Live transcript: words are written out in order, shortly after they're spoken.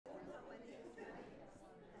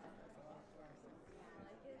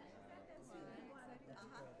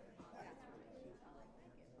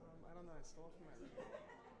no, I stole it from my room.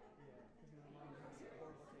 Yeah, because my mom has a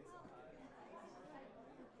horrible taste in pie.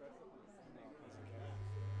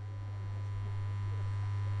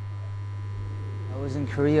 I was in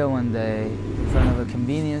Korea one day in front of a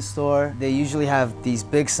convenience store. They usually have these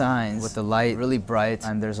big signs with the light really bright,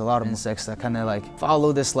 and there's a lot of insects that kind of like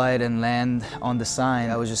follow this light and land on the sign.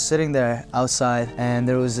 I was just sitting there outside and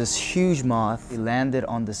there was this huge moth. It landed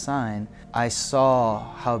on the sign. I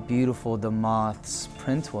saw how beautiful the moth's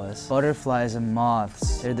print was. Butterflies and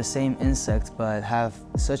moths, they're the same insect but have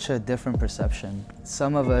such a different perception.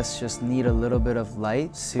 Some of us just need a little bit of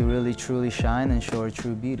light to really truly shine and show our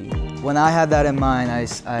true beauty. When I had that in mind,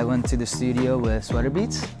 I went to the studio with Sweater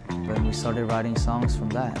Beats and we started writing songs from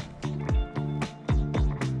that.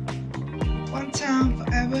 One time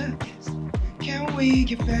forever, can we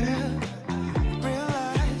get better?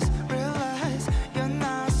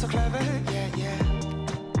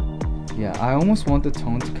 Yeah, I almost want the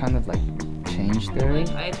tone to kind of like change there.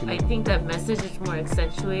 I think that message is more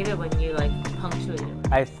accentuated when you like punctuate it.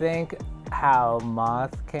 I think how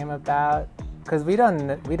Moth came about, because we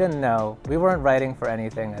didn't know. We weren't writing for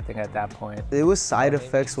anything, I think, at that point. It was side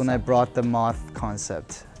effects when I brought the moth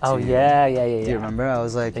concept. Oh, yeah. Do you remember? I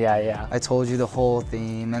was like, yeah. I told you the whole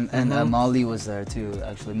theme, and Molly was there too,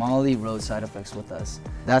 actually. Molly wrote side effects with us.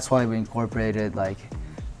 That's why we incorporated like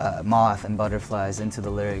moth and butterflies into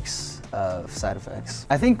the lyrics of side effects.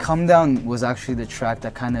 I think Come Down was actually the track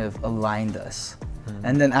that kind of aligned us.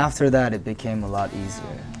 And then after that, it became a lot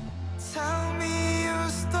easier. Tell me your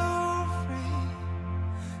story.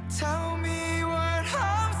 Tell me what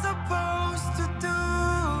I'm supposed to do.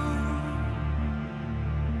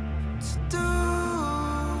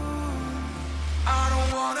 I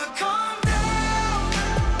don't wanna come down.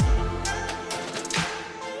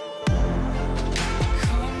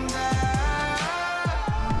 Come down.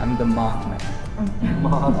 I'm the Mothman.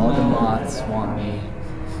 All the moths want me.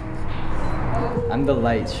 I'm the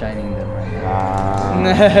light shining them right now.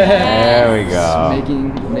 There we go.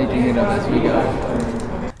 Just making it up as we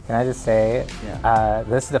go. Can I just say,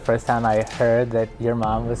 this is the first time I heard that your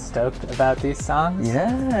mom was stoked about these songs.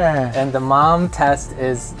 Yeah. And the mom test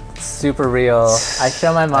is super real. I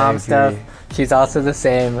show my mom stuff. She's also the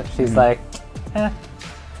same. She's like, eh.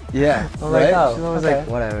 Yeah. I'm like, oh, She's always like,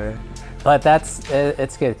 whatever. But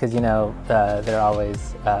it's good because, you know, they're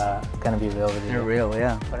always gonna be real with you. They're real,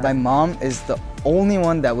 yeah. My mom is the only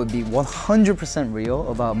one that would be 100% real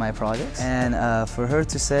about my projects. And for her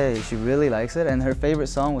to say she really likes it, and her favorite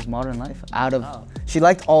song was Modern Life. She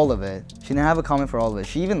liked all of it. She didn't have a comment for all of it.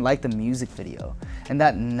 She even liked the music video. And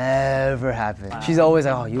that never happened. Wow. She's always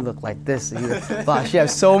like, oh, you look like this. Wow, she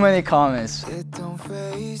has so many comments. It don't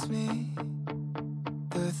faze me.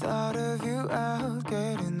 The thought of you out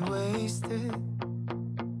getting wasted,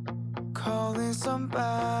 calling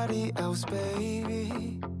somebody else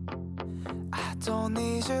baby. I don't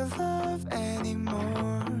need your love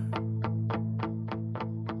anymore.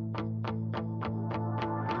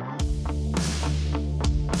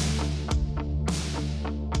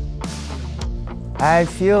 I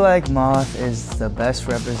feel like Moth is the best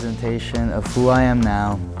representation of who I am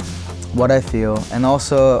now, what I feel, and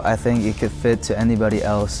also I think it could fit to anybody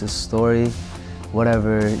else's story,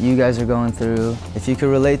 whatever you guys are going through. If you could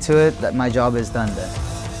relate to it, that my job is done then.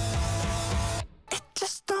 It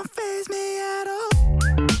just don't faze me at all.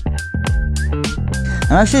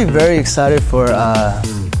 I'm actually very excited for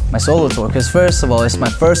my solo tour, because first of all, it's my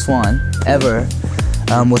first one ever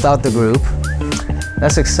without the group.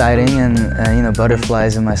 That's exciting, and you know,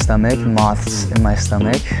 butterflies in my stomach, moths in my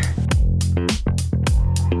stomach.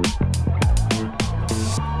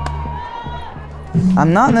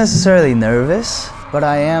 I'm not necessarily nervous, but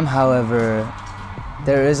I am, however,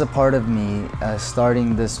 there is a part of me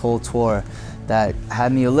starting this whole tour that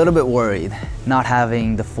had me a little bit worried, not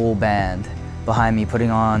having the full band behind me, putting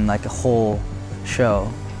on like a whole show.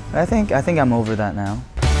 But I think I'm over that now.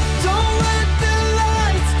 Don't let the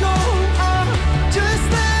lights go out,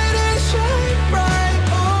 just let it shine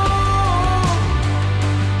bright on.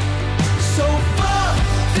 So fuck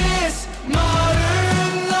this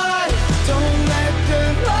modern life. Don't let the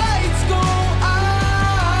lights go out,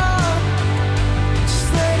 just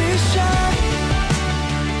let it shine.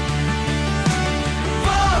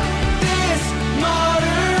 Fuck this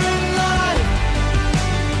modern life.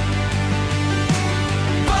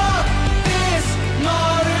 Fuck this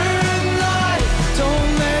modern life.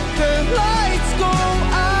 Don't let the lights go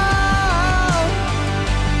out,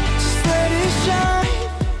 just let it shine.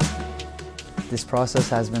 This process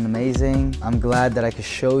has been amazing. I'm glad that I could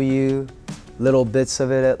show you little bits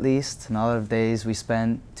of it at least. And all of the days we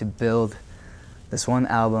spent to build this one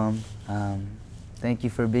album. Thank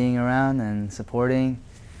you for being around and supporting.